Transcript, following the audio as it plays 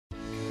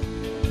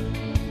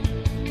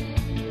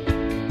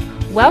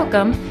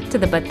Welcome to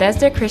the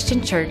Bethesda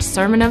Christian Church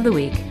Sermon of the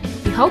Week.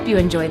 We hope you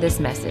enjoy this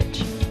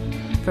message.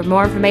 For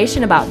more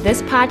information about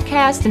this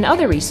podcast and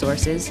other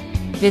resources,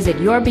 visit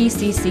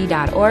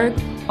yourbcc.org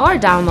or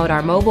download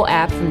our mobile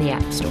app from the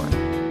App Store.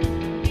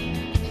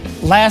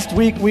 Last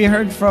week we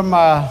heard from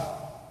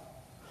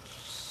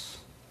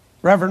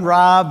Reverend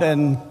Rob,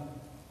 and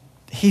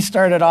he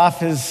started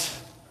off his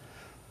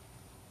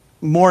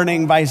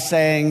morning by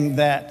saying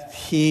that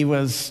he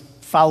was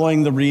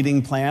following the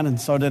reading plan, and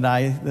so did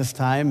I this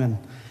time. And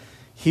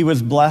he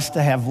was blessed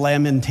to have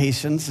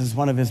Lamentations as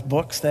one of his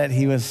books that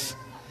he was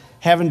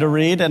having to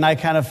read, and I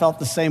kind of felt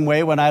the same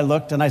way when I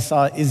looked and I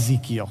saw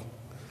Ezekiel.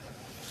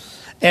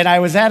 And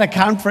I was at a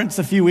conference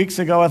a few weeks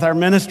ago with our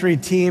ministry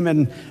team,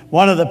 and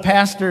one of the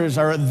pastors,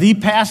 or the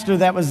pastor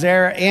that was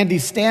there, Andy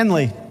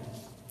Stanley,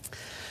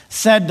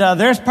 said,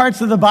 there's parts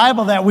of the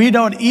Bible that we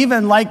don't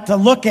even like to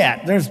look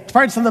at. There's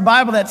parts of the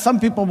Bible that some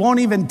people won't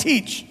even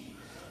teach.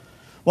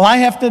 Well, I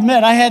have to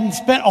admit, I hadn't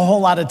spent a whole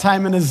lot of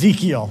time in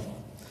Ezekiel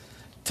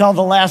till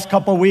the last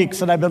couple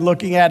weeks, and I've been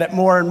looking at it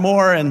more and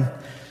more, and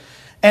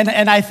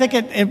I think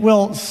it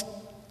will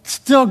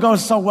still go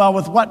so well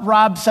with what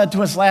Rob said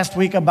to us last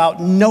week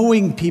about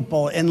knowing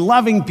people and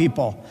loving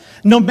people,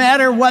 no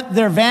matter what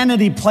their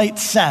vanity plate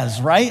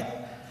says, right?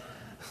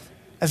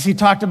 As he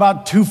talked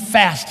about Too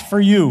Fast for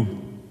You,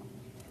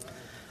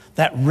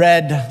 that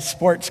red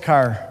sports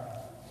car,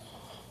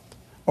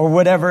 or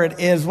whatever it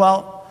is.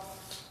 Well,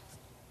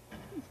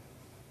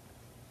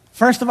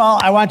 first of all,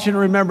 I want you to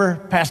remember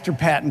Pastor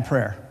Pat in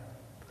prayer.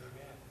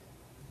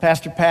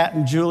 Pastor Pat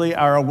and Julie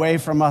are away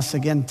from us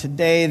again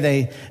today.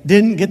 They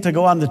didn't get to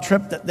go on the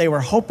trip that they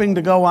were hoping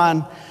to go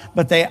on,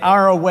 but they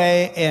are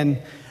away,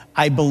 and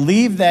I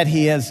believe that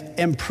he has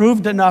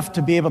improved enough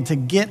to be able to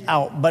get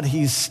out, but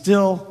he's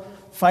still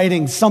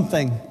fighting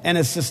something in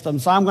his system.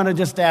 So I'm going to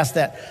just ask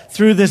that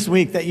through this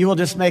week that you will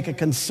just make a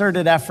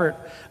concerted effort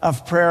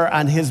of prayer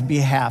on his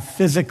behalf,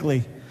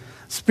 physically,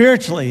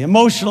 spiritually,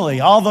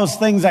 emotionally, all those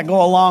things that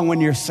go along when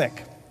you're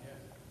sick,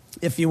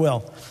 if you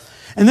will.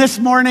 And this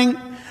morning,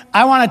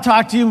 I want to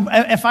talk to you.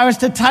 If I was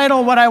to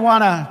title what I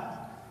want to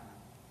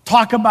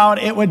talk about,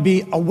 it would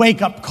be a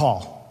wake-up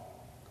call.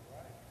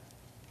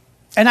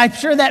 And I'm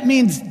sure that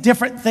means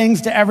different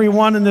things to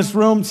everyone in this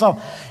room.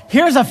 So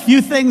here's a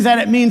few things that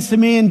it means to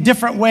me in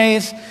different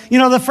ways. You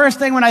know, the first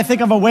thing when I think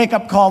of a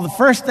wake-up call, the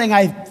first thing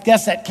I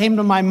guess that came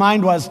to my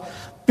mind was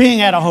being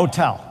at a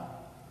hotel.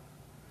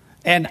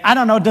 And I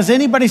don't know, does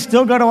anybody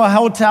still go to a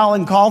hotel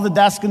and call the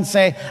desk and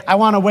say, I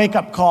want a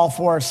wake-up call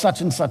for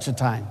such and such a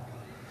time?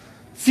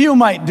 Few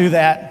might do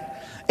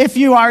that. If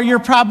you are, you're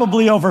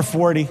probably over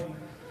 40.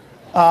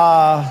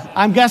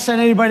 I'm guessing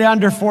anybody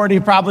under 40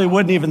 probably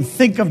wouldn't even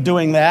think of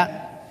doing that.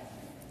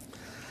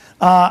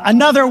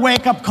 Another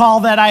wake-up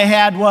call that I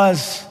had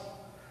was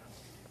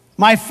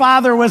my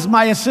father was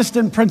my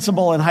assistant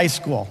principal in high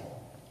school.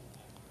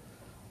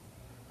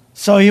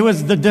 So he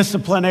was the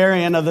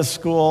disciplinarian of the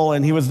school,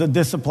 and he was the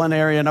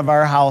disciplinarian of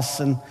our house.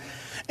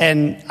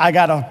 And I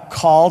got a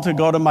call to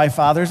go to my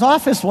father's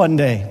office one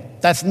day.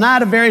 That's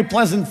not a very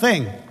pleasant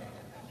thing.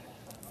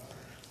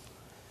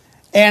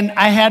 And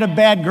I had a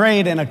bad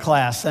grade in a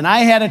class, and I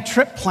had a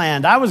trip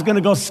planned. I was going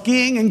to go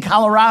skiing in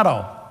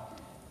Colorado.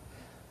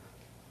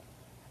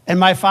 And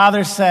my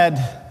father said,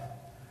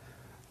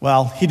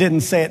 well, he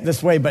didn't say it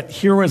this way, but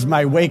here was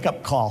my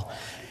wake-up call.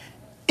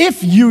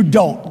 If you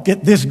don't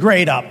get this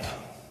grade up,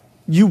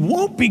 you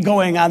won't be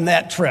going on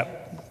that trip.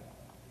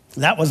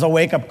 That was a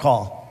wake-up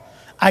call.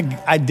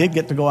 I did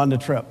get to go on the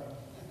trip,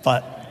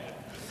 but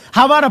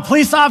how about a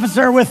police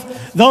officer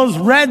with those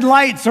red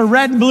lights or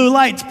red and blue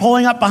lights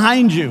pulling up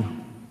behind you?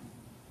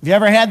 Have you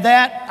ever had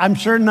that? I'm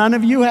sure none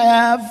of you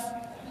have.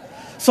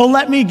 So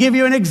let me give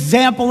you an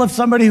example of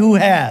somebody who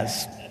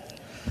has.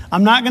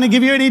 I'm not going to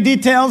give you any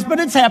details, but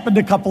it's happened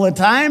a couple of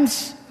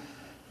times.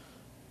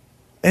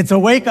 It's a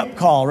wake-up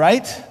call,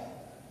 right?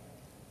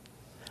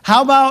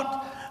 How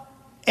about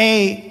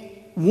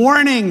a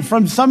warning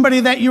from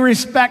somebody that you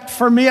respect?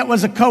 For me, it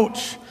was a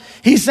coach.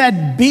 He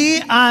said,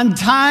 be on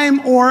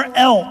time or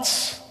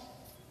else.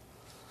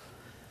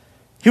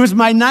 He was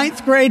my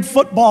 9th grade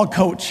football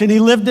coach, and he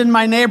lived in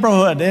my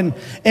neighborhood. And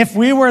if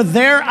we were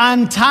there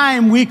on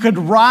time, we could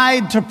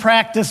ride to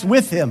practice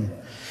with him.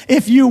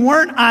 If you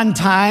weren't on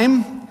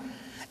time,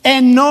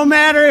 and no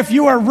matter if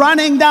you were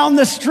running down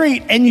the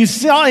street and you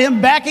saw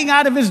him backing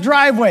out of his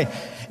driveway,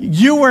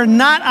 you were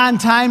not on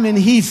time and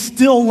he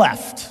still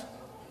left.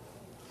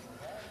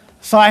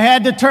 So I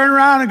had to turn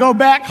around and go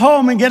back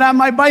home and get on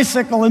my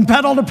bicycle and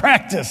pedal to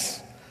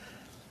practice.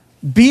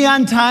 Be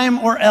on time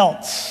or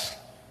else.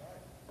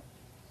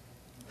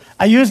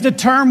 I used a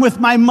term with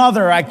my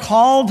mother. I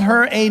called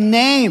her a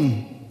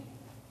name.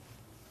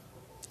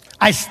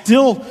 I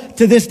still,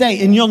 to this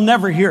day, and you'll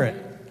never hear it,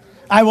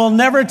 I will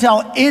never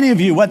tell any of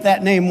you what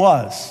that name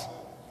was.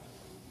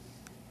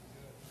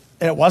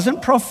 It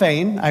wasn't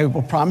profane, I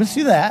will promise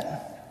you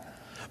that,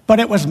 but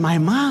it was my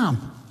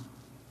mom.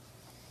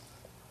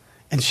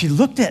 And she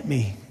looked at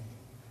me,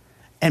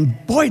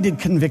 and boy, did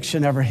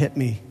conviction ever hit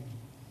me.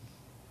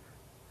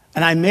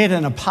 And I made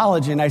an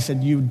apology, and I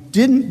said, you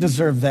didn't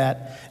deserve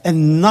that,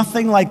 and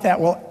nothing like that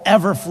will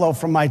ever flow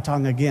from my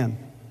tongue again.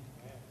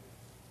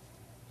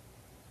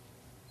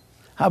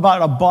 How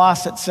about a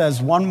boss that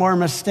says, one more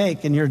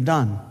mistake and you're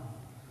done?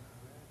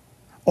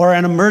 Or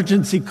an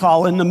emergency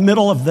call in the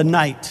middle of the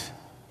night.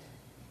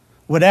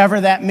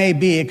 Whatever that may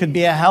be. It could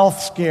be a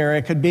health scare.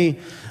 It could be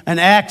an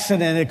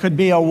accident. It could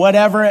be a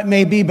whatever it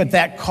may be, but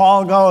that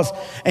call goes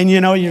and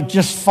you're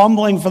just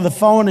fumbling for the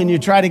phone and you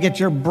try to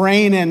get your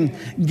brain in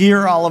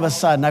gear all of a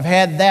sudden. I've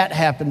had that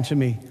happen to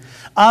me.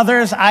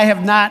 Others, I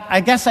have not.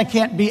 I guess I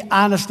can't be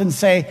honest and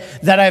say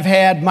that I've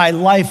had my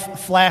life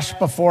flash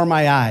before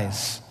my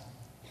eyes.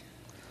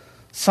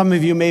 Some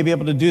of you may be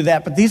able to do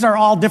that, but these are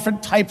all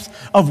different types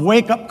of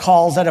wake-up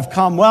calls that have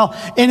come. Well,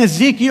 in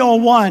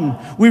Ezekiel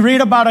 1, we read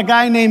about a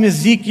guy named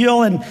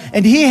Ezekiel,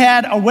 and he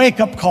had a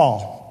wake-up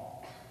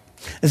call.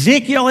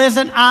 Ezekiel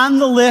isn't on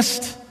the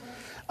list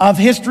of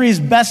history's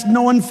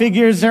best-known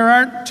figures. There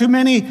aren't too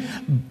many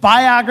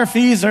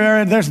biographies,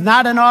 or there's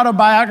not an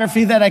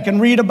autobiography that I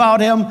can read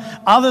about him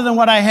other than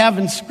what I have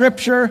in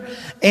Scripture.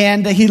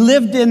 And he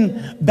lived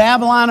in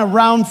Babylon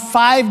around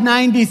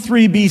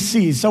 593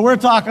 BC. So we're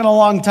talking a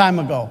long time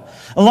ago.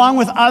 Along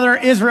with other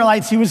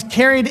Israelites, he was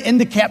carried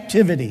into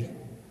captivity.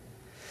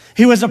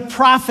 He was a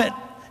prophet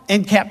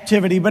in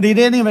captivity, but he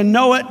didn't even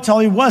know it till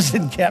he was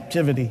in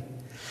captivity.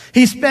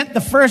 He spent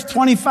the first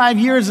 25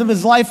 years of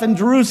his life in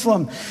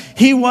Jerusalem.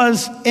 He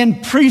was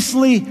in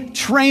priestly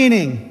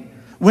training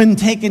when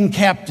taken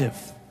captive.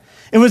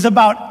 It was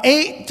about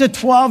 8 to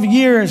 12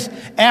 years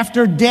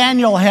after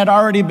Daniel had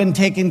already been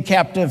taken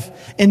captive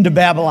into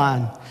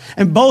Babylon.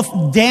 And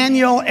both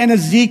Daniel and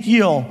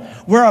Ezekiel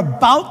were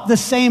about the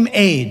same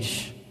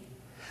age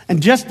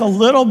and just a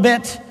little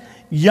bit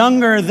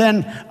younger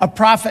than a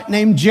prophet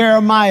named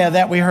Jeremiah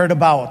that we heard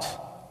about.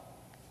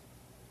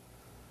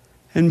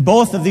 And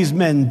both of these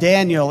men,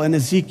 Daniel and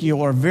Ezekiel,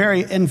 were very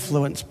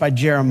influenced by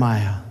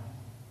Jeremiah.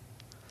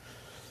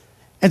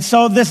 And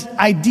so this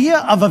idea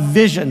of a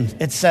vision,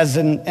 it says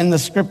in the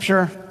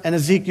scripture in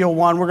Ezekiel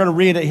 1, we're going to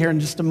read it here in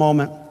just a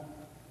moment.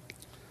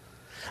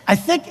 I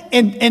think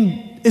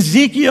in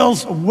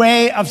Ezekiel's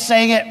way of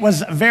saying it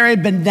was a very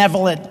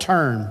benevolent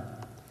turn.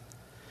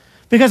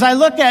 Because I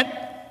look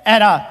at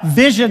a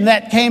vision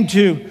that came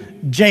to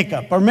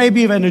Jacob, or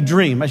maybe even a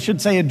dream. I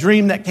should say a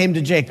dream that came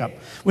to Jacob,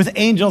 with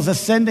angels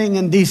ascending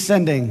and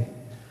descending.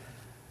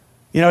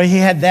 He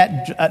had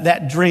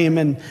that dream,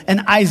 and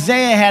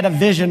Isaiah had a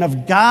vision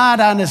of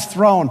God on his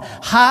throne,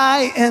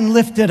 high and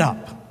lifted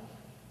up.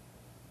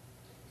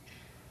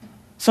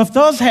 So if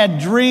those had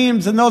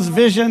dreams and those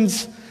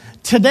visions,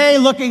 today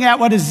looking at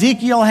what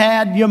Ezekiel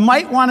had, you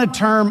might want to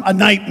term a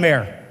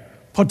nightmare,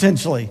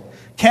 potentially,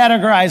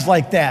 categorized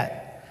like that.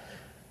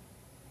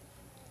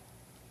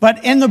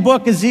 But in the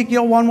book,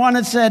 Ezekiel 1:1,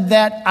 it said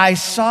that I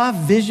saw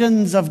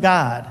visions of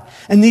God.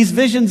 And these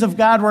visions of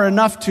God were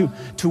enough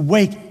to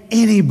wake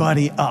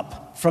anybody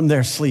up from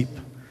their sleep.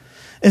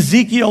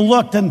 Ezekiel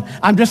looked, and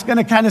I'm just going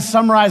to kind of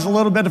summarize a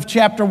little bit of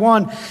chapter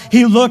 1.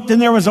 He looked,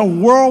 and there was a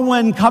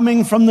whirlwind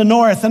coming from the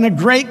north, and a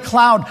great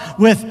cloud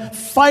with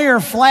fire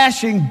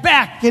flashing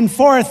back and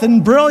forth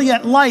and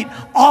brilliant light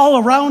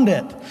all around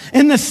it.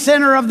 In the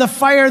center of the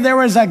fire, there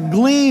was a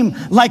gleam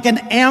like an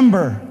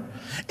amber.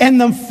 And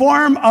the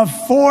form of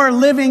 4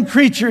 living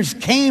creatures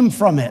came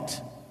from it.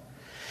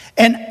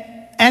 And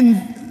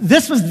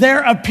this was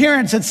their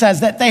appearance. It says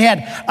that they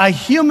had a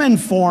human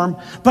form,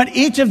 but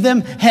each of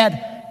them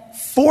had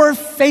 4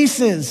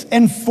 faces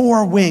and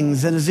 4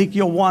 wings in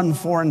Ezekiel 1,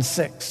 4, and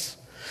 6.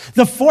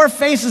 The 4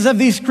 faces of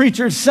these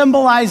creatures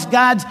symbolize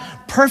God's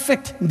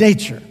perfect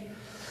nature.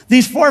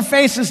 These 4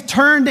 faces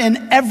turned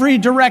in every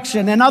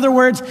direction. In other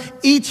words,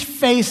 each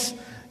faced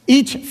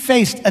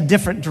a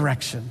different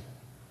direction.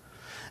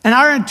 And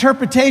our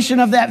interpretation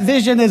of that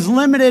vision is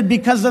limited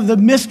because of the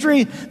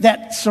mystery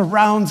that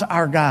surrounds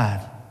our God.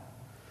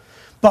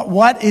 But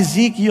what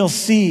Ezekiel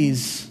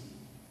sees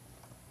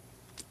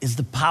is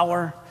the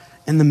power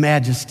and the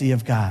majesty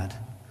of God.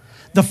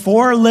 The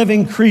 4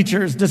 living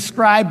creatures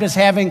described as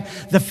having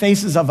the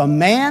faces of a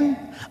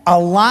man, a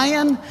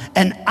lion,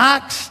 an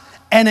ox,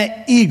 and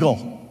an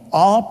eagle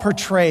all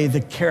portray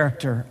the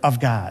character of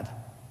God.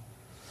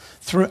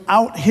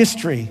 Throughout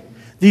history,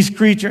 these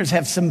creatures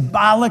have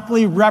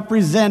symbolically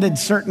represented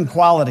certain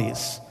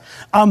qualities.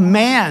 A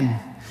man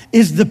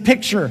is the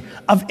picture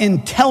of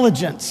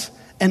intelligence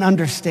and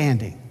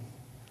understanding.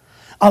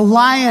 A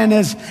lion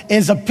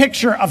is a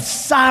picture of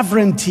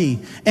sovereignty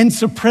and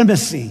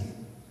supremacy.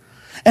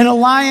 And a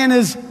lion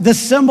is the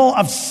symbol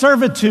of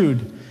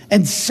servitude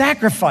and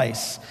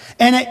sacrifice.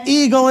 And an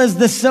eagle is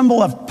the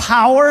symbol of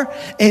power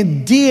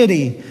and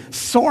deity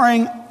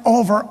soaring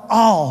over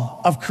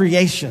all of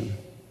creation.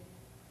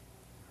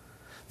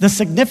 The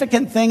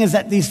significant thing is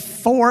that these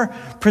 4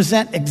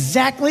 present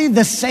exactly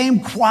the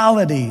same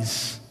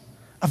qualities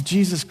of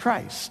Jesus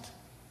Christ.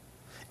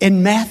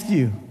 In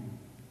Matthew,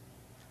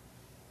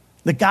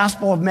 the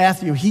Gospel of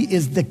Matthew, he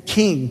is the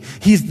king.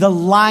 He's the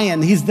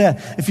lion. He's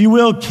the, if you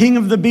will, king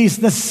of the beasts,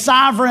 the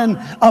sovereign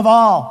of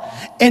all.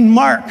 In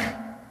Mark,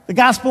 The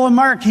Gospel of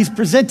Mark, he's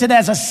presented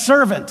as a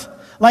servant,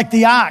 like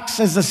the ox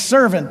as a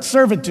servant,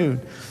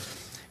 servitude.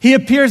 He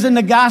appears in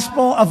the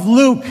Gospel of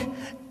Luke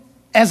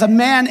as a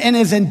man in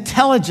his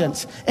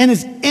intelligence, in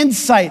his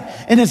insight,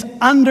 in his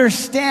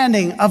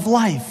understanding of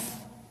life.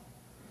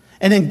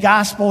 And in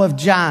Gospel of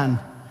John,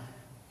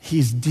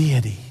 he's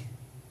deity.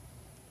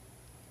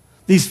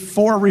 These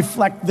four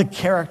reflect the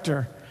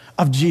character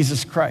of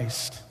Jesus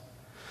Christ.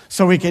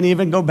 So we can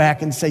even go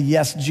back and say,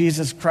 yes,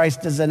 Jesus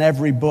Christ is in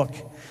every book.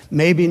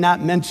 Maybe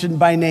not mentioned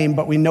by name,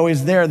 but we know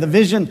he's there. The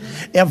vision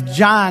of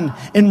John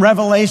in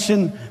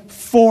Revelation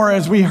 4,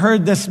 as we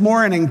heard this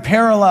morning,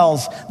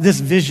 parallels this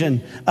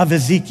vision of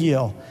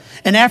Ezekiel.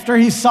 And after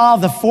he saw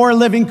the four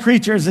living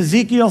creatures,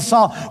 Ezekiel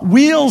saw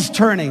wheels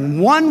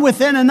turning, one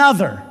within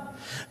another.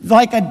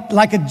 Like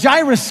a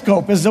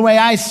gyroscope is the way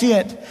I see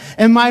it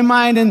in my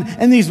mind.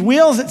 And these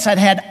wheels, it said,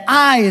 had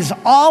eyes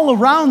all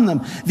around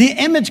them. The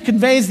image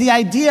conveys the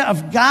idea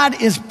of God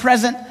is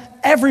present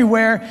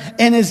everywhere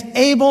and is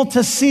able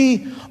to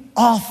see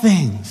all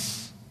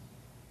things.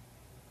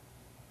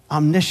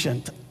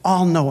 Omniscient,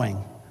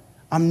 all-knowing,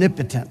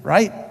 omnipotent,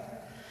 right?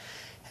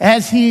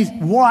 As he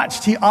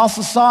watched, he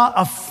also saw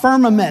a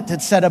firmament,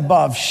 it said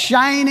above,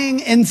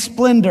 shining in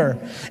splendor.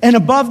 And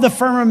above the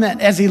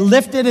firmament, as he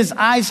lifted his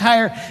eyes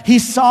higher, he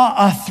saw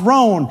a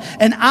throne.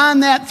 And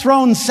on that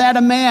throne sat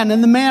a man,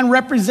 and the man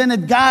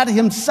represented God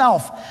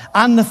himself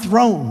on the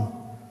throne.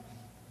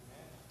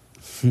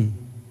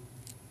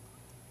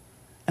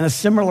 In a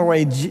similar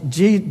way,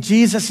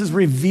 Jesus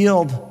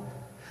revealed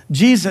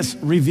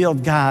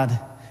God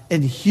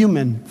in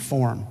human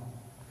form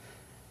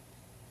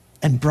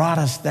and brought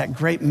us that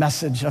great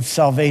message of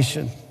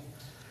salvation.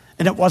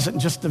 And it wasn't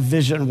just a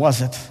vision,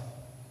 was it?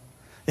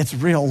 It's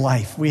real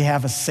life. We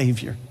have a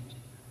Savior.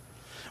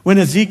 When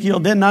Ezekiel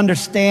didn't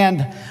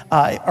understand,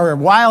 or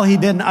while he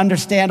didn't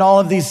understand all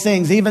of these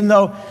things, even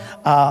though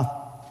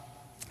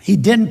he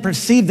didn't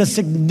perceive the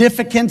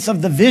significance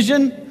of the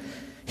vision,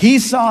 he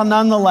saw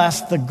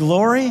nonetheless the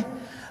glory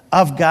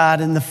of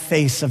God in the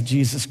face of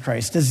Jesus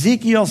Christ.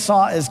 Ezekiel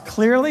saw as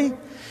clearly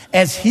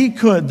as he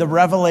could the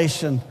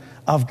revelation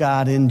of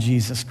God in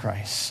Jesus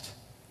Christ.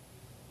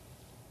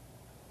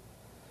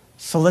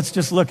 So let's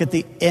just look at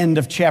the end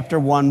of chapter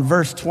 1,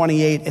 verse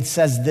 28. It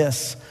says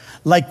this: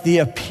 like the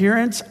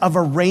appearance of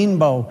a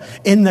rainbow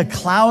in the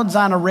clouds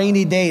on a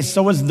rainy day,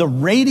 so was the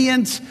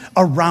radiance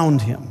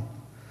around him.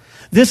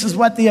 This is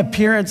what the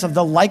appearance of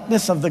the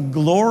likeness of the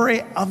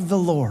glory of the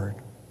Lord,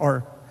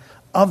 or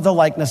of the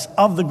likeness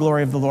of the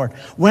glory of the Lord.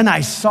 When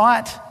I saw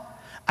it,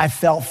 I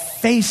fell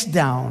face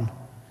down,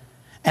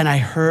 and I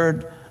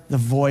heard the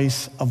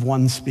voice of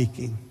one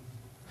speaking.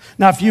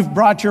 Now, if you've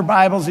brought your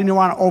Bibles and you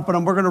want to open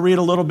them, we're going to read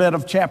a little bit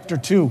of chapter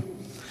 2.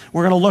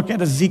 We're going to look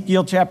at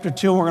Ezekiel chapter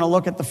 2, and we're going to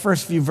look at the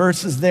first few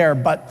verses there.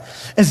 But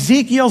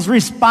Ezekiel's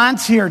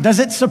response here, does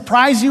it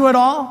surprise you at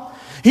all?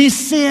 He's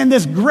seeing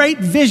this great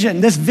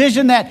vision, this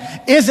vision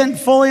that isn't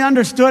fully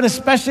understood,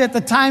 especially at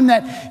the time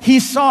that he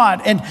saw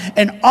it,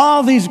 and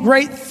all these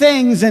great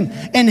things. And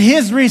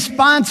his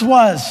response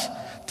was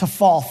to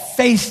fall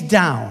face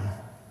down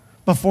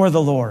before the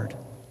Lord.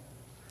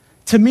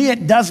 To me,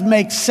 it does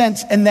make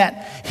sense in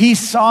that he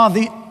saw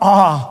the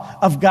awe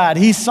of God.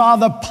 He saw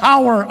the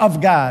power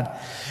of God.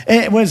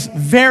 It was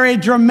very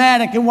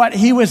dramatic in what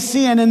he was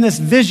seeing in this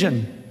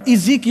vision.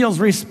 Ezekiel's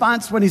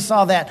response when he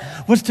saw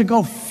that was to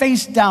go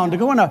face down, to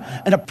go in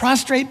a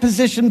prostrate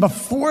position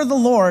before the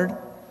Lord,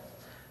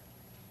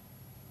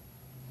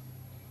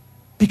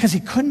 because he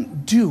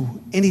couldn't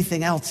do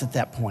anything else at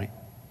that point.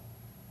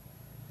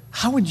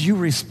 How would you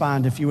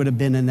respond if you would have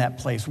been in that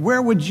place? Where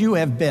would you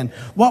have been?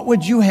 What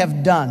would you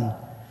have done?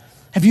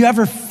 Have you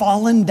ever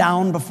fallen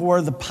down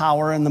before the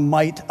power and the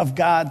might of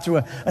God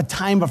through a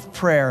time of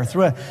prayer,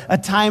 through a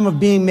time of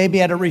being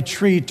maybe at a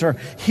retreat or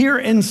here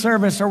in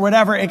service or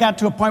whatever? It got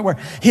to a point where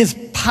his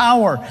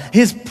power,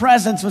 his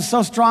presence was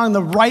so strong,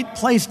 the right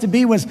place to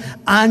be was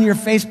on your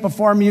face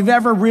before him. You've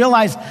ever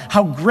realized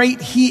how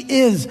great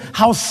he is,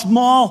 how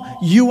small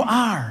you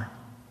are?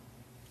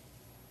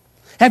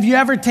 Have you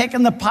ever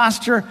taken the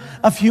posture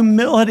of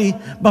humility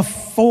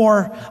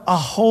before a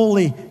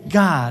holy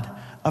God,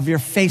 of your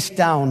face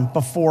down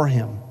before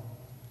him?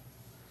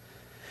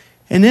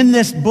 And in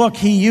this book,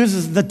 he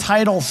uses the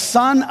title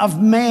Son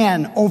of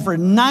Man over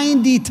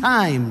 90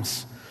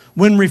 times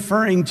when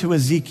referring to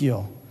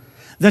Ezekiel.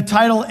 The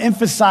title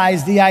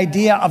emphasized the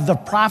idea of the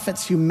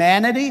prophet's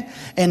humanity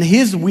and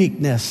his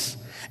weakness,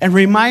 and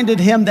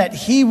reminded him that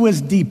he was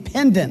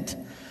dependent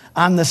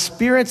on the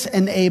Spirit's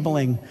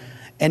enabling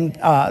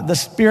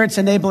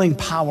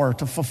power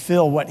to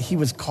fulfill what he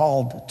was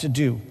called to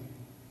do.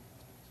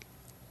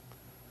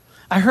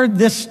 I heard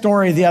this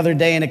story the other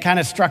day, and it kind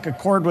of struck a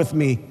chord with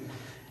me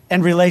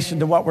in relation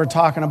to what we're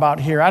talking about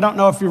here. I don't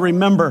know if you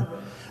remember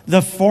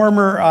the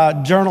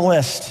former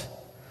journalist,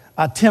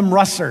 Tim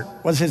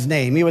Russert was his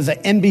name. He was an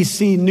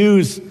NBC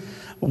News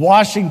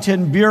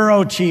Washington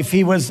bureau chief.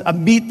 He was a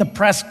Meet the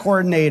Press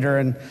coordinator,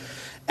 and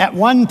at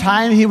one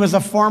time he was a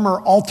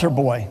former altar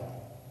boy.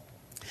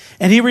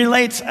 And he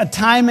relates a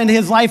time in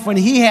his life when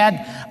he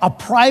had a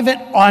private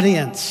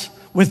audience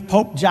with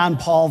Pope John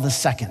Paul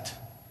II.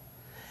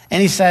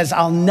 And he says,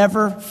 I'll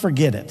never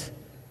forget it.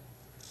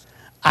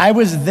 I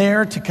was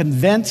there to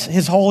convince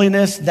His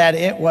Holiness that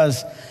it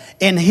was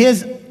in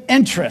his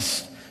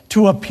interest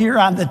to appear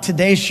on the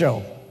Today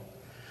Show.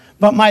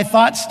 But my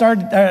thoughts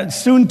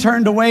soon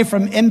turned away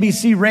from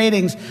NBC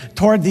ratings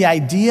toward the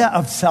idea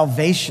of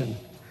salvation.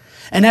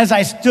 And as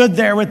I stood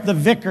there with the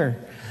vicar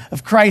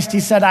of Christ, he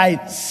said,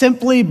 I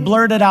simply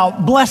blurted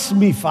out, "Bless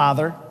me,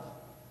 Father."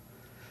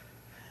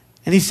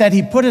 And he said,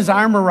 he put his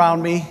arm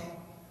around me,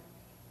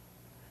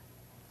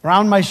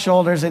 around my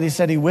shoulders, and he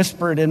said, he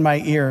whispered in my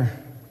ear,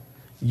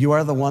 "You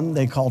are the one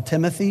they call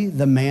Timothy,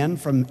 the man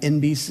from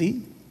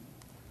NBC?"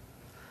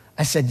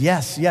 I said,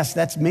 yes,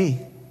 that's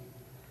me.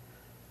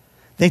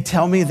 They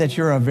tell me that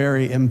you're a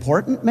very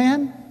important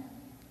man.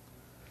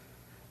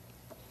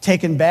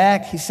 Taken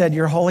back, he said,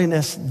 Your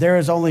Holiness, there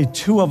is only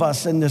two of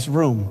us in this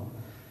room,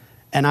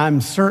 and I'm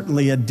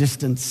certainly a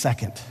distant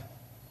second.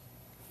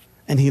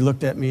 And he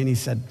looked at me and he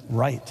said,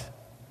 right.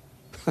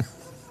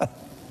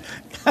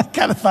 I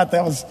kind of thought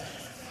that was a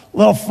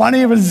little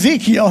funny. But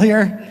Ezekiel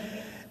here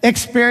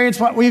experienced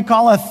what we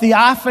call a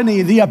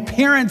theophany, the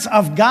appearance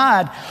of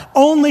God.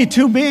 Only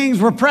two beings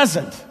were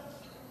present.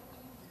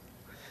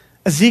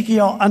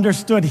 Ezekiel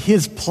understood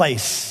his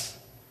place,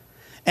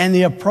 and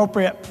the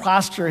appropriate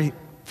posture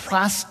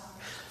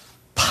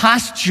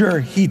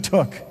he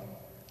took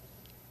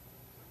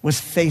was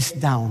face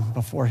down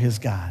before his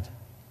God.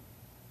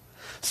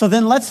 So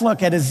then let's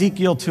look at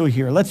Ezekiel 2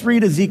 here. Let's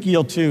read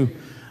Ezekiel 2,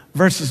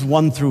 verses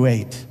 1 through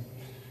 8.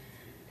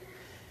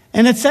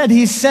 And it said,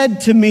 he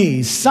said to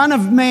me, "Son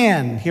of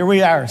man," here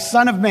we are,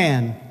 "Son of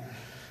man,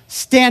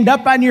 stand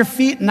up on your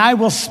feet and I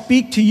will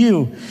speak to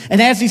you."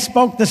 And as he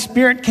spoke, the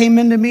Spirit came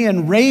into me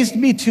and raised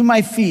me to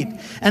my feet,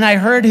 and I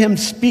heard him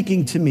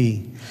speaking to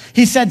me.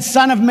 He said,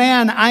 "Son of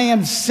man, I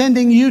am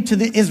sending you to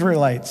the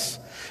Israelites,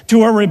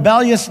 to a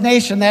rebellious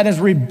nation that has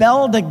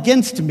rebelled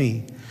against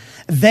me.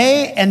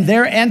 They and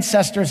their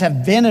ancestors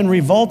have been in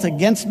revolt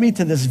against me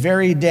to this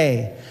very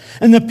day.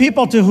 And the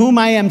people to whom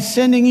I am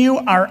sending you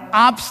are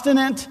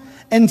obstinate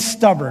and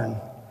stubborn.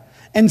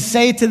 And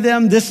say to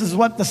them, this is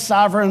what the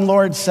sovereign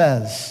Lord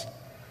says.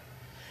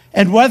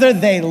 And whether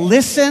they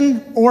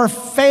listen or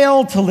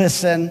fail to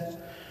listen,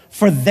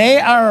 for they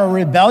are a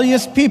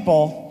rebellious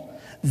people,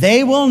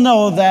 they will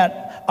know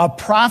that a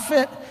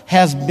prophet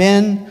has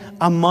been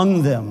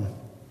among them.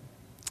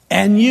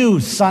 And you,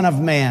 son of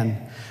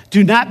man,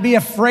 do not be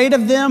afraid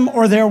of them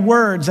or their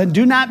words, and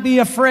do not be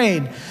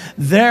afraid.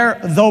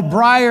 Though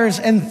briars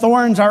and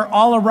thorns are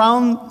all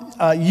around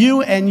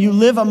you, and you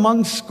live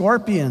among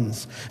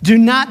scorpions. Do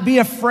not be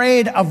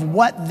afraid of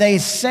what they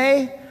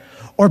say,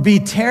 or be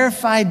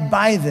terrified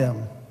by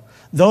them,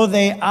 though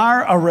they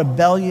are a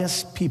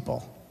rebellious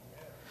people.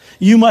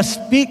 You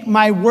must speak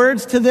my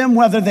words to them,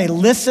 whether they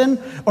listen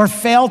or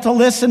fail to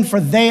listen, for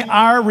they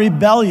are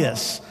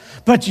rebellious.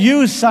 But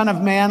you, son of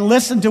man,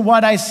 listen to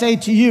what I say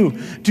to you.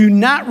 Do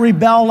not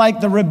rebel like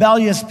the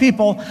rebellious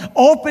people.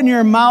 Open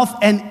your mouth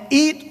and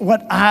eat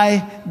what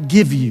I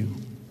give you."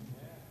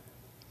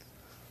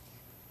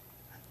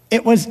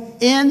 It was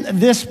in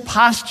this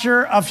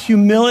posture of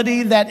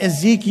humility that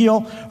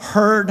Ezekiel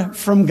heard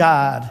from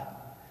God.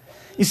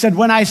 He said,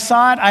 when I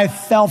saw it, I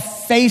fell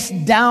face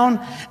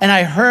down and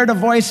I heard a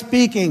voice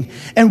speaking.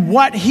 And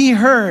what he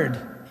heard,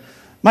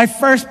 my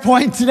first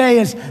point today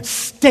is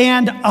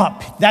stand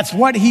up. That's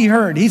what he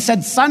heard. He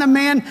said, "Son of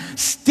man,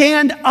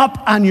 stand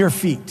up on your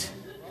feet."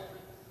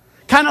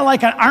 Kind of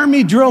like an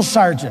army drill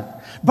sergeant,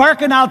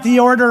 barking out the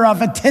order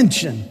of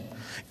attention.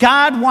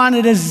 God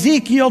wanted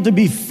Ezekiel to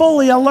be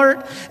fully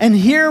alert and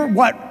hear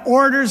what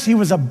orders he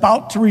was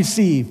about to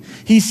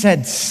receive. He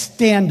said,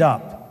 stand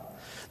up.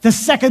 The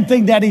second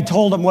thing that he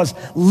told him was,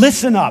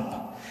 listen up.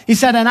 He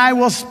said, "And I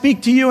will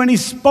speak to you." And he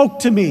spoke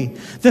to me.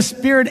 The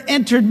Spirit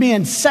entered me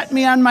and set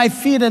me on my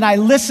feet, and I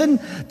listened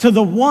to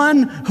the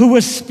one who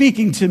was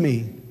speaking to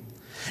me.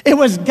 It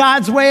was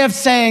God's way of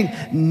saying,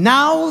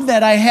 now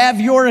that I have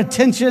your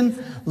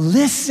attention,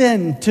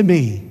 listen to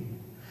me.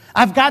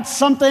 I've got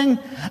something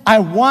I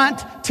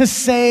want to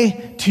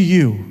say to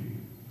you.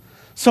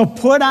 So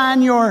put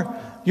on your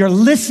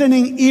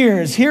listening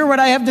ears. Hear what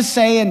I have to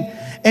say,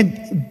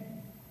 and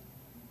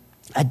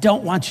I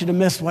don't want you to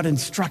miss what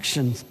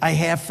instructions I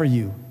have for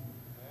you.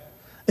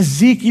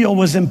 Ezekiel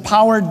was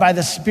empowered by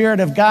the Spirit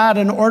of God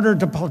in order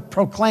to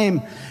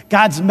proclaim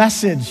God's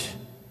message.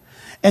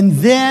 And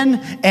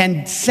then,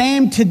 and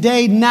same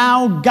today,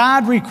 now,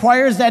 God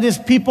requires that his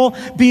people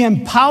be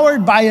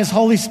empowered by his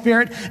Holy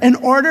Spirit in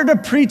order to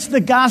preach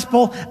the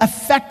gospel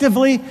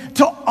effectively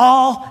to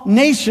all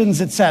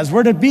nations, it says.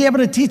 We're to be able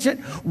to teach it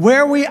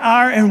where we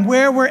are and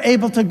where we're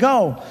able to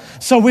go.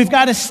 So we've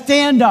got to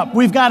stand up.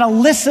 We've got to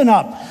listen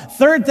up.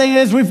 Third thing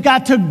is we've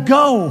got to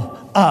go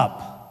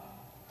up.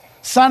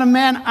 Son of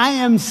man, I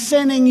am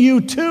sending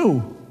you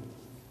too.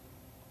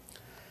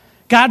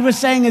 God was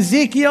saying,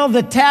 Ezekiel,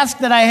 the task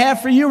that I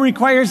have for you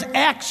requires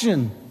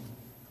action.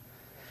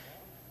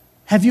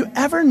 Have you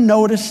ever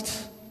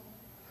noticed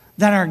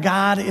that our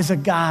God is a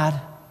God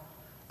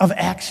of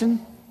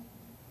action?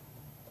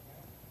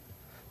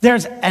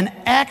 There's an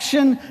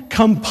action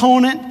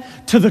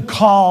component to the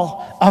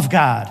call of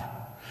God.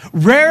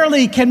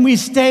 Rarely can we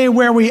stay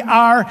where we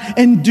are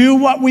and do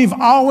what we've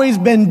always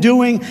been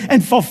doing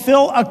and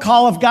fulfill a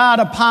call of God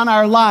upon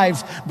our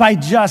lives by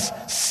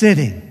just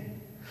sitting.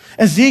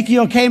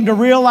 Ezekiel came to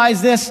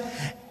realize this,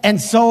 and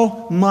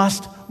so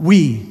must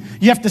we.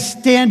 You have to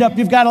stand up,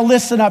 you've got to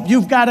listen up,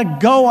 you've got to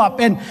go up,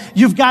 and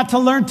you've got to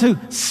learn to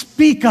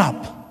speak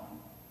up.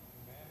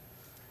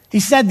 He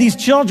said these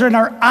children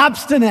are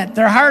obstinate,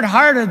 they're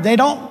hard-hearted, they're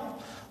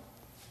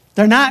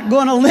not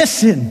going to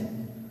listen.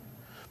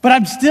 But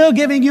I'm still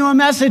giving you a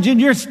message, and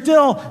you're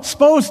still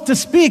supposed to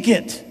speak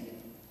it.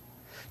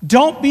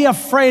 Don't be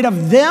afraid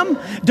of them.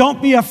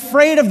 Don't be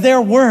afraid of their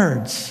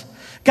words.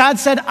 God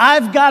said,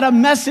 I've got a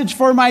message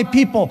for my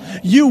people.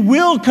 You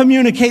will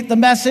communicate the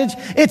message.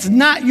 It's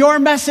not your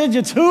message.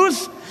 It's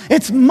whose?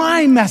 It's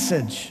my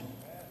message.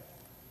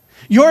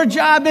 Your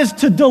job is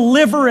to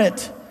deliver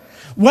it.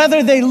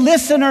 Whether they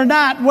listen or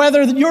not,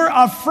 whether you're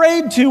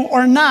afraid to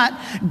or not,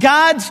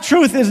 God's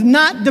truth is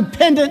not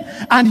dependent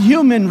on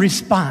human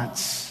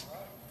response.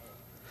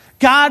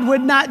 God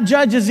would not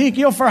judge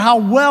Ezekiel for how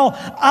well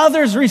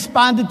others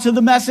responded to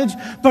the message,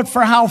 but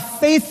for how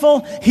faithful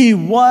he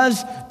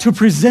was to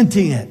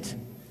presenting it.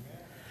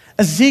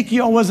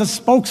 Ezekiel was a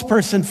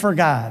spokesperson for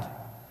God.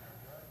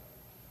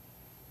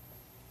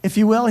 If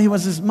you will, he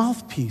was his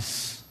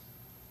mouthpiece.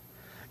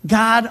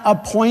 God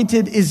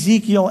appointed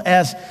Ezekiel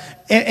as,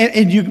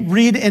 and you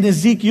read in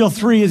Ezekiel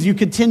 3 as you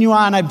continue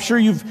on, I'm sure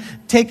you've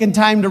taken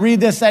time to read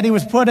this, that he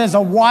was put as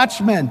a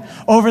watchman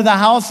over the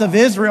house of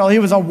Israel. He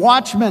was a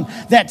watchman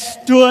that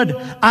stood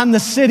on the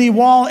city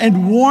wall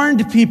and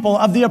warned people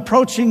of the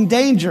approaching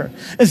danger.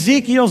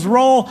 Ezekiel's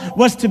role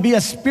was to be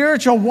a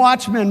spiritual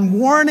watchman,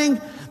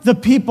 warning the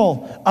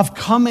people of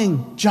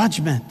coming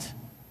judgment.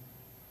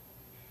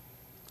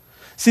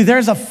 See,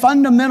 there's a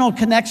fundamental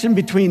connection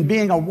between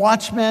being a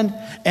watchman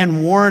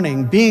and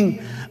warning,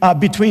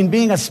 between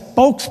being a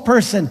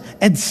spokesperson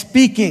and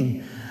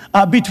speaking,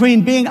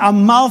 between being a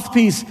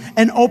mouthpiece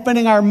and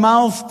opening our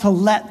mouths to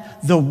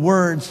let the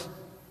words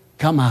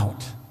come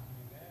out.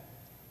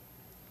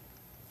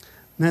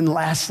 And then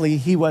lastly,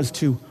 he was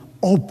to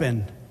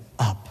open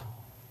up.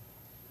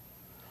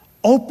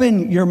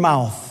 Open your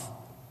mouth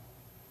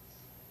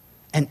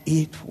and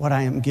eat what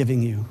I am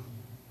giving you.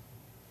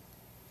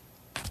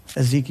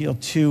 Ezekiel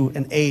 2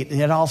 and 8,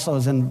 and it also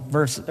is in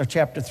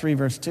chapter 3,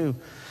 verse 2.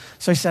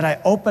 So he said,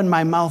 I opened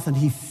my mouth and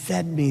he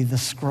fed me the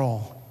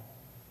scroll.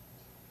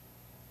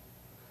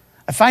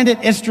 I find it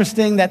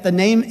interesting that the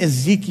name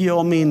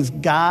Ezekiel means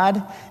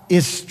God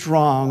is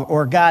strong,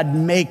 or God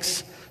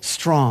makes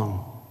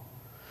strong.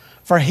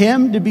 For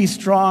him to be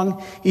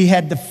strong, he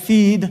had to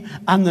feed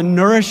on the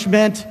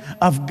nourishment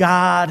of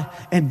God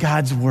and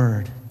God's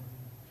word.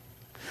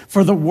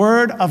 For the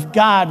word of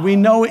God, we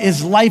know,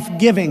 is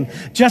life-giving.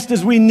 Just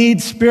as we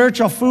need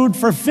spiritual food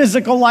for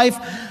physical life,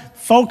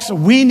 folks,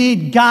 we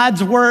need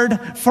God's word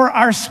for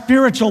our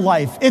spiritual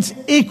life. It's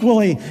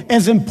equally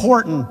as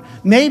important,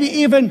 maybe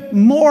even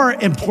more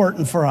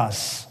important for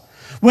us.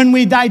 When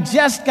we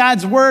digest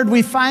God's word,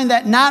 we find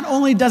that not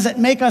only does it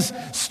make us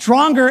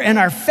stronger in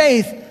our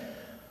faith,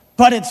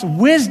 but its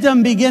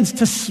wisdom begins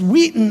to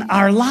sweeten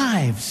our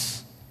lives.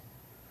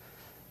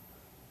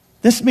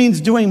 This means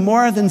doing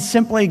more than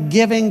simply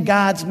giving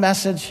God's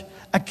message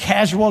a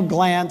casual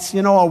glance,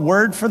 a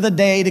word for the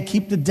day to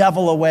keep the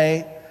devil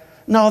away.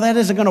 No, that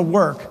isn't going to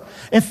work.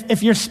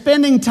 If you're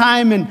spending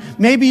time and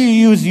maybe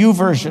you use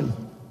YouVersion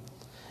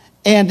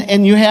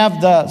and you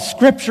have the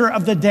scripture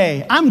of the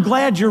day, I'm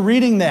glad you're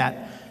reading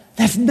that.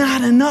 That's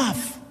not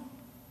enough.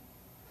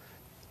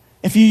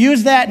 If you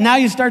use that, now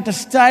you start to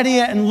study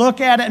it and look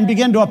at it and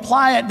begin to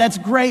apply it, that's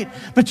great.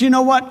 But you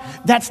know what?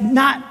 That's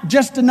not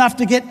just enough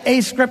to get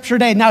a scripture a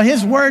day. Now,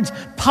 his word's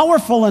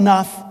powerful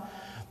enough,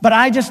 but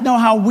I just know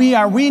how we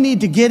are. We need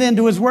to get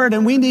into his word,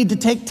 and we need to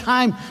take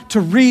time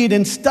to read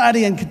and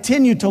study and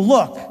continue to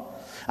look.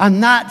 I'm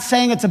not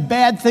saying it's a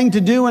bad thing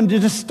to do and to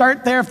just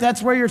start there if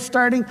that's where you're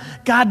starting.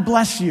 God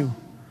bless you.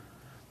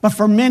 But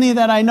for many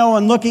that I know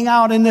and looking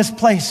out in this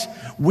place,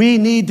 we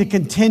need to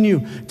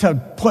continue to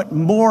put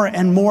more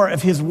and more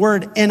of his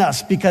word in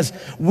us, because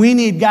we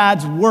need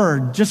God's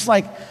word. Just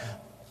like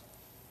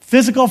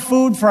physical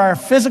food for our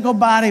physical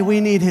body, we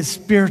need his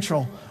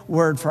spiritual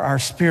word for our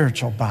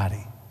spiritual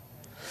body.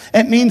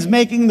 It means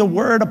making the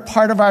word a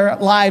part of our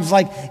lives,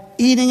 like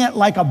eating it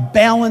like a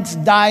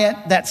balanced diet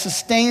that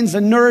sustains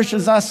and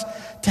nourishes us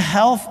to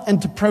health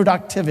and to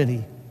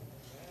productivity.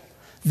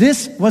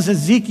 This was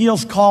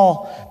Ezekiel's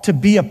call to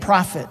be a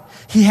prophet.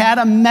 He had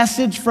a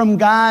message from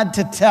God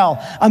to tell,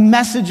 a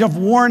message of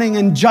warning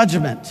and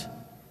judgment.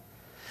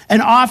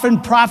 And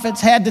often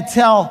prophets had to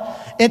tell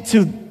it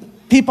to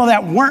people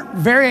that weren't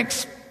very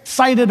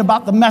excited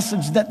about the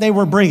message that they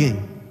were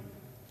bringing.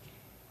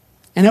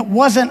 And it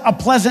wasn't a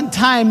pleasant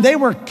time. They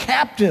were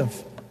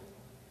captive.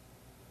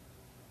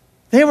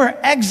 They were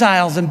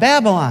exiles in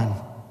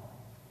Babylon.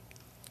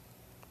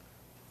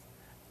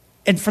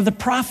 And for the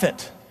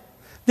prophet,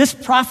 this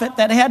prophet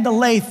that had to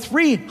lay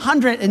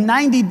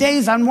 390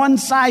 days on one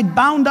side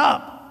bound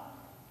up,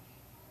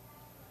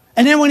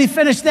 And then when he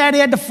finished that, he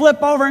had to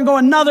flip over and go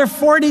another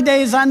 40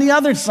 days on the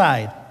other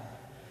side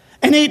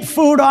and eat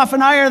food from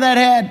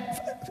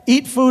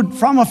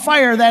a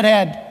fire that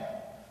had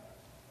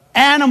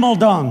animal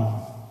dung.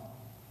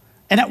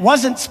 And it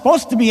wasn't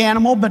supposed to be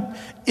animal, but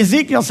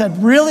Ezekiel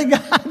said, really,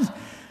 God?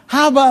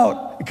 How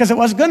about, because it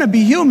was going to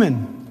be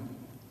human.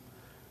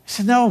 He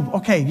said, no,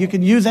 okay, you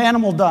can use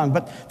animal dung,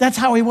 but that's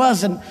how he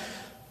was. And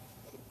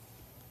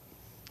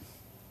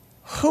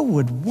who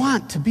would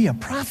want to be a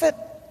prophet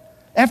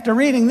after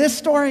reading this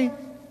story?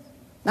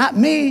 Not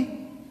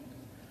me.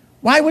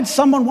 Why would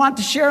someone want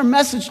to share a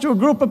message to a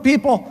group of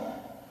people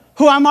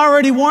who I'm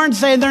already warned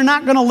saying they're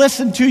not going to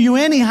listen to you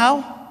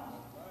anyhow?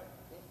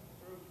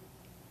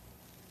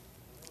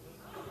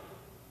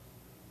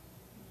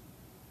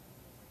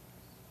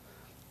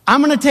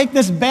 I'm going to take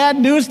this bad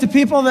news to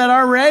people that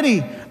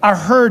already are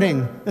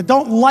hurting, that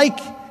don't like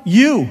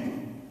you.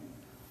 And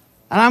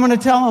I'm going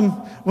to tell them,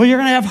 well, you're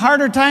going to have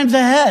harder times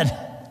ahead.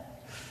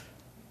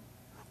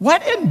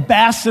 What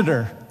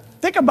ambassador?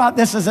 Think about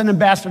this as an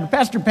ambassador.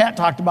 Pastor Pat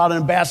talked about an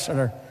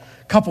ambassador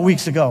a couple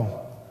weeks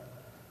ago.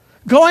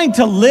 Going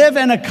to live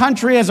in a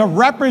country as a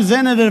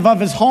representative of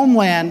his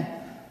homeland,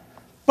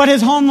 but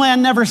his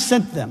homeland never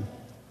sent them.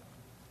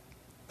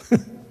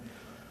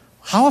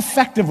 How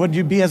effective would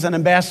you be as an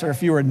ambassador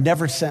if you were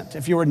never sent,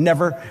 if you were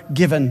never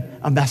given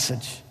a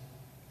message?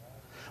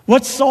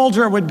 What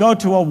soldier would go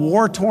to a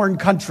war-torn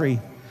country,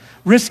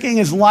 risking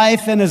his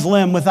life and his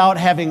limb without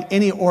having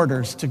any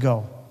orders to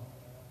go?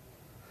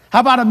 How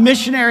about a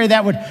missionary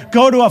that would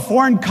go to a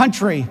foreign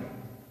country,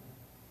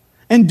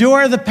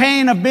 endure the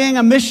pain of being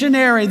a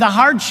missionary, the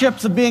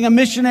hardships of being a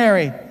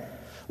missionary,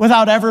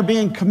 without ever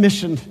being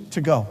commissioned to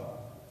go?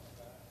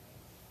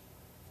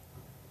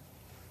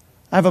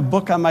 I have a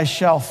book on my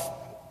shelf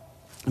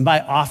in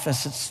my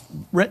office. It's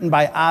written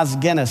by Os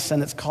Guinness,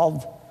 and it's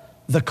called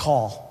The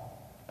Call.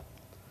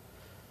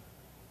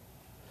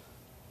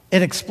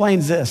 It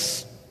explains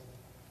this.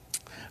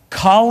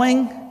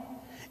 Calling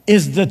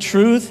is the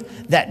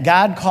truth that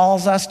God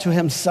calls us to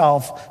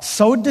himself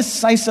so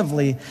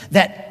decisively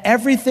that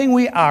everything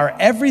we are,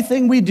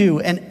 everything we do,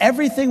 and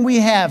everything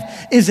we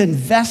have is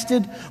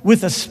invested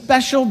with a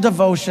special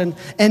devotion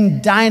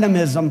and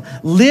dynamism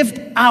lived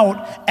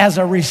out as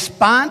a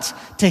response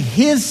to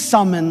his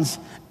summons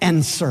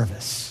and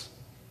service.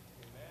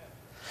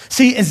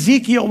 See,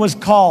 Ezekiel was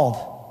called.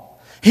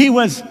 He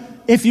was,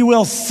 if you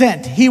will,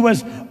 sent. He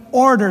was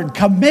ordered,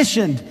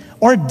 commissioned,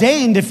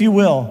 ordained, if you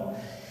will.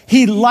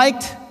 He,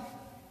 like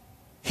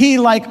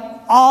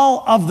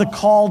all of the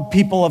called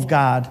people of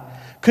God,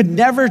 could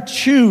never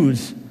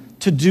choose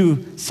to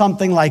do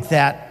something like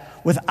that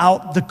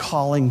without the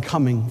calling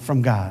coming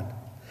from God.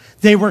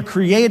 They were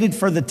created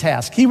for the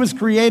task. He was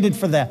created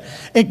for that.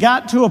 It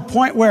got to a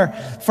point where,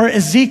 for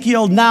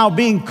Ezekiel now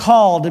being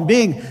called and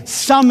being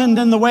summoned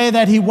in the way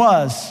that he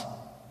was,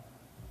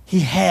 he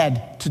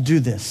had to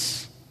do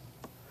this.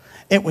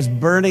 It was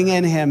burning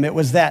in him. It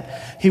was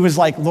that he was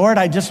like, Lord,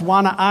 I just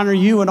want to honor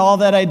you in all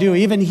that I do.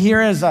 Even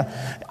here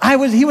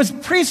he was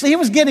priestly. He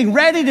was getting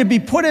ready to be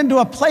put into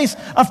a place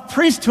of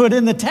priesthood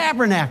in the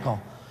tabernacle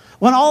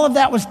when all of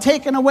that was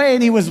taken away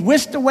and he was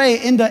whisked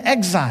away into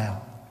exile.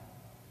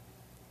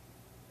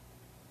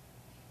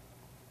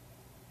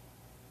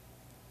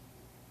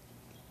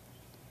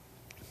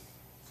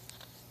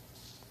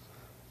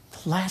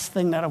 The last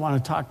thing that I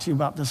want to talk to you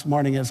about this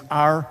morning is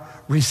our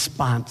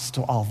response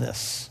to all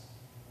this.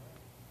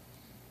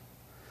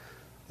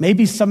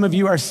 Maybe some of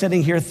you are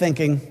sitting here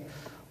thinking,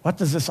 what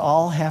does this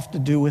all have to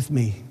do with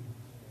me?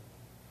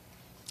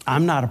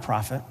 I'm not a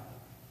prophet.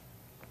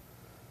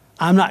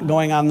 I'm not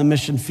going on the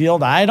mission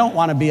field. I don't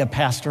want to be a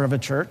pastor of a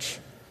church.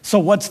 So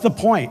what's the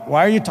point?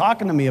 Why are you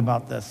talking to me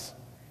about this?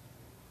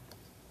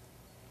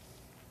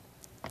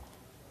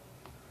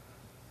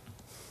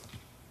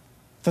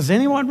 Does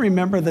anyone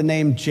remember the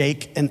name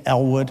Jake and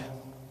Elwood?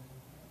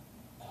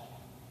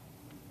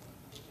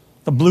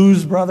 The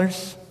Blues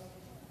Brothers?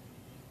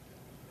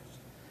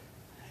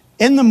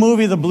 In the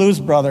movie The Blues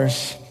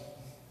Brothers,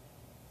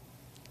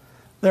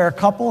 there are a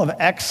couple of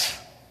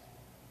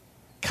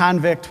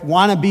ex-convict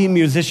wannabe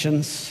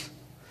musicians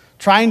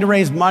trying to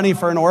raise money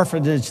for an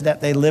orphanage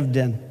that they lived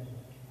in.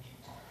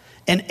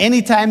 And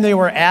anytime they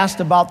were asked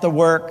about the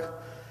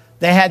work,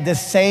 they had the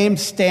same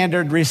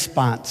standard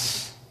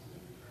response.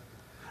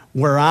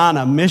 We're on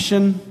a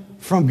mission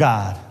from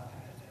God.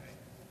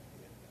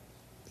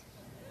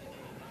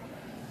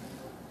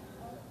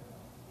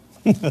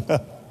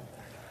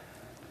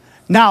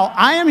 Now,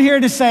 I am here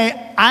to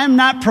say I'm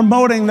not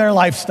promoting their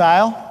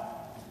lifestyle.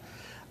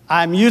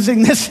 I'm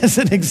using this as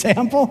an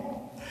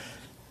example.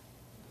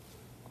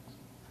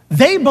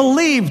 They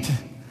believed.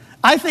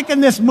 I think in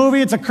this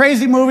movie, it's a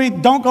crazy movie.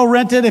 Don't go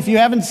rent it. If you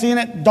haven't seen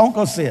it, don't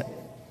go see it.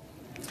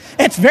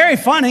 It's very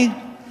funny,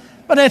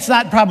 but it's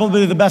not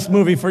probably the best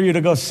movie for you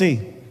to go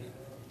see.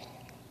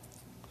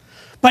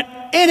 But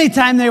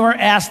anytime they were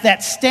asked,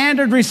 that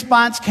standard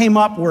response came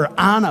up, we're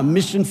on a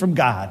mission from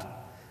God.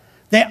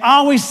 They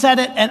always said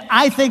it, and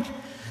I think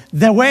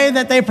the way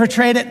that they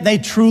portrayed it, they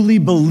truly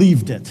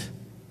believed it.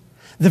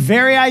 The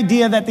very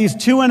idea that these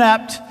two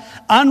inept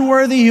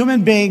unworthy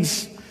human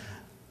beings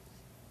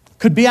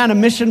could be on a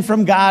mission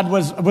from God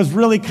was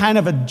really kind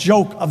of a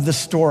joke of the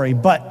story.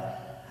 But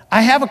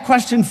I have a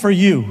question for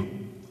you.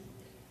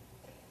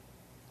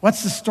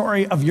 What's the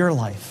story of your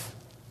life?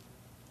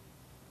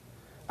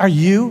 Are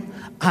you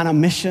on a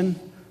mission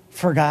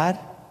for God?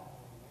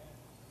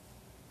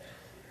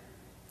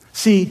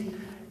 See,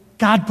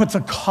 God puts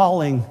a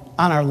calling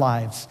on our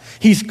lives.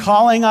 He's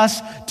calling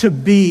us to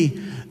be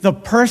the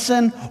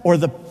person or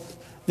the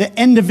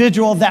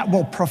individual that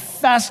will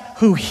profess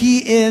who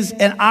he is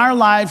in our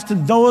lives to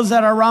those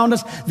that are around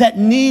us that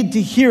need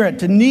to hear it,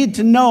 to need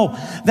to know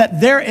that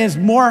there is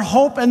more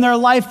hope in their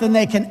life than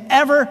they can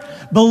ever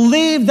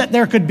believe that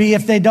there could be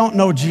if they don't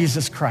know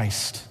Jesus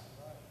Christ.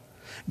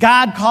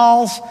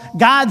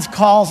 God's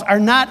calls are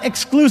not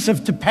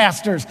exclusive to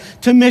pastors,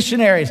 to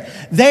missionaries.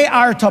 They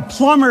are to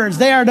plumbers,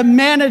 they are to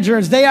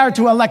managers, they are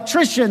to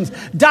electricians,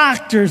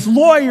 doctors,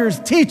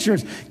 lawyers,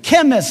 teachers,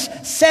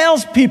 chemists,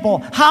 salespeople,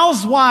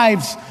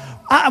 housewives,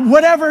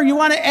 whatever you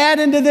want to add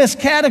into this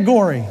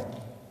category.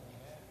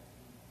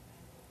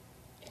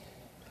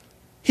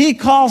 He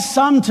calls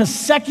some to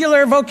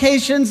secular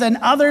vocations and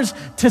others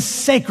to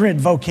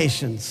sacred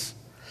vocations.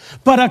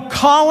 But a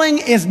calling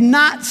is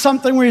not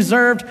something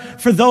reserved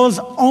for those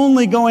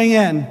only going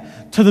in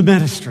to the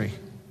ministry.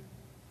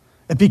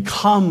 It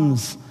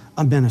becomes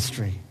a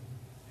ministry.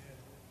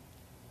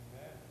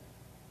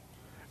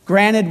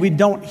 Granted, we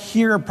don't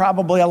hear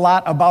probably a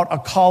lot about a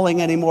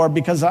calling anymore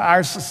because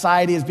our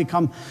society has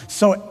become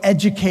so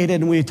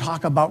educated and we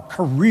talk about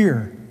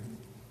career.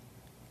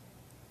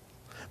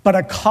 But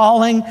a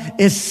calling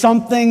is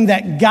something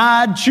that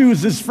God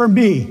chooses for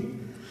me.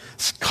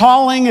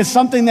 Calling is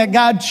something that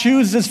God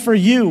chooses for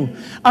you.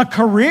 A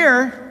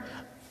career,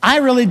 I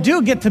really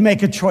do get to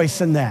make a choice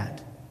in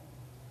that.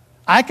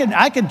 I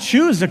could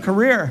choose a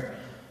career,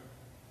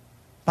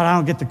 but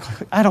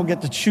I don't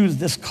get to choose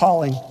this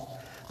calling.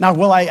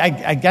 Now,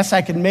 I guess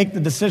I can make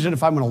the decision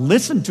if I'm going to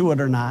listen to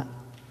it or not,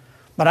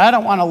 but I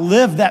don't want to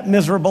live that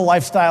miserable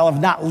lifestyle of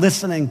not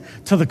listening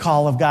to the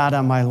call of God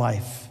on my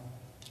life.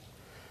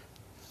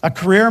 A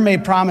career may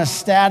promise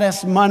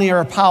status, money,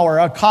 or power.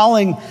 A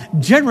calling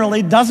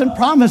generally doesn't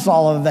promise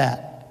all of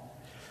that.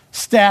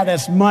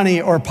 Status, money,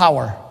 or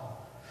power.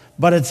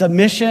 But it's a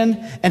mission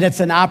and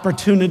it's an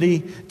opportunity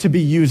to be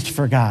used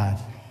for God.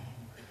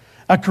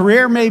 A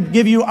career may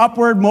give you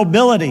upward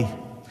mobility,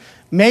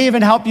 may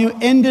even help you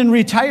end in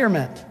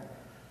retirement.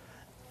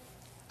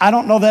 I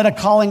don't know that a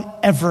calling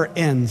ever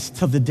ends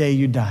till the day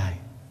you die.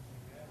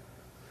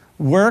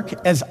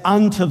 Work as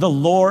unto the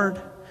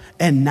Lord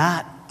and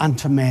not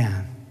unto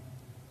man.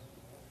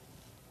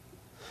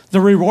 The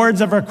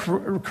rewards of a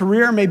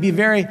career may be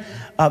very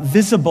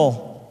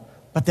visible,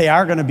 but they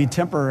are going to be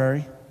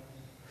temporary.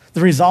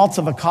 The results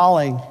of a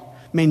calling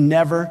may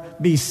never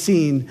be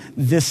seen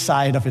this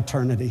side of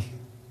eternity.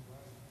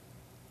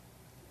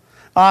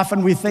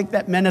 Often we think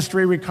that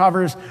ministry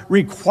requires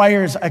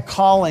a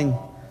calling,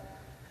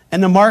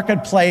 and the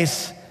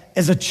marketplace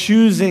is a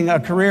choosing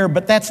a career,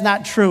 but that's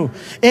not true.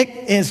 It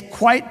is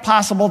quite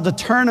possible to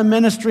turn a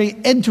ministry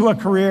into a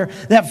career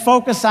that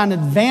focuses on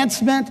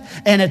advancement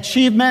and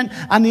achievement.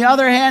 On the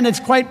other hand, it's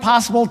quite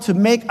possible to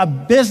make a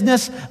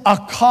business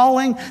a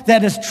calling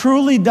that is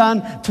truly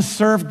done to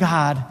serve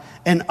God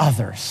and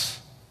others.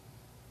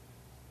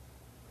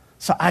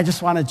 So I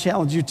just want to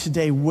challenge you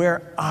today,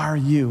 where are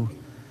you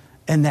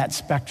in that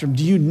spectrum?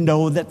 Do you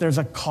know that there's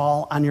a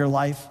call on your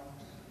life?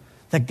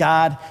 That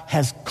God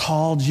has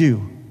called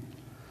you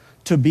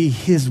to be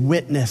his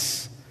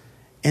witness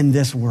in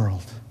this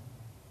world.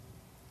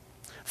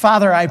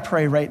 Father, I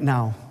pray right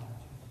now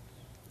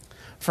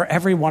for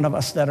every one of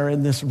us that are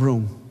in this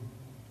room,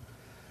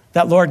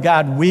 that, Lord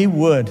God, we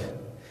would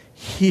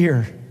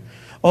hear,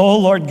 oh,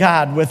 Lord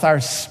God, with our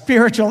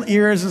spiritual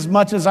ears as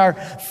much as our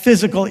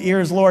physical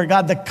ears, Lord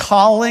God, the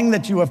calling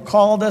that you have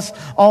called us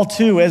all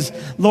to is,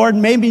 Lord,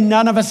 maybe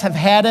none of us have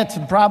had it,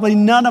 and probably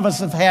none of us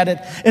have had it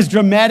as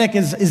dramatic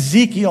as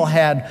Ezekiel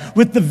had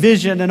with the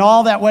vision and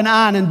all that went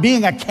on and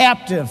being a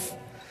captive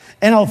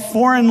in a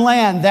foreign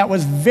land that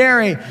was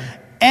very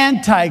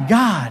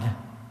anti-God.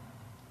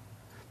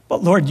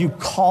 But Lord, you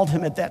called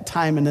him at that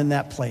time and in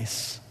that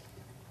place.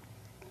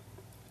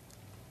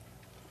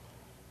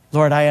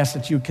 Lord, I ask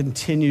that you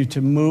continue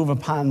to move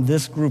upon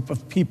this group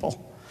of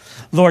people.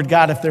 Lord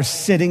God, if they're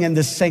sitting in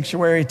this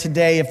sanctuary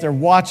today, if they're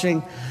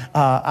watching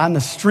on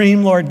the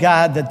stream, Lord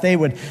God, that they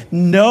would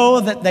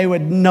know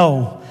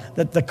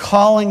that the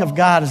calling of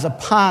God is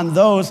upon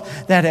those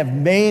that have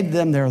made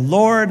them their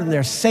Lord and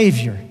their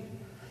Savior.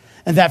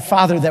 And that,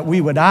 Father, that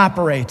we would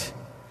operate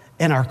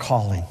in our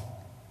calling.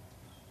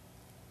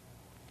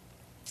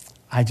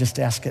 I just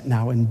ask it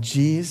now in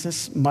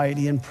Jesus'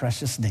 mighty and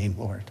precious name,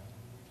 Lord.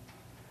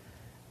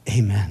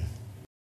 Amen.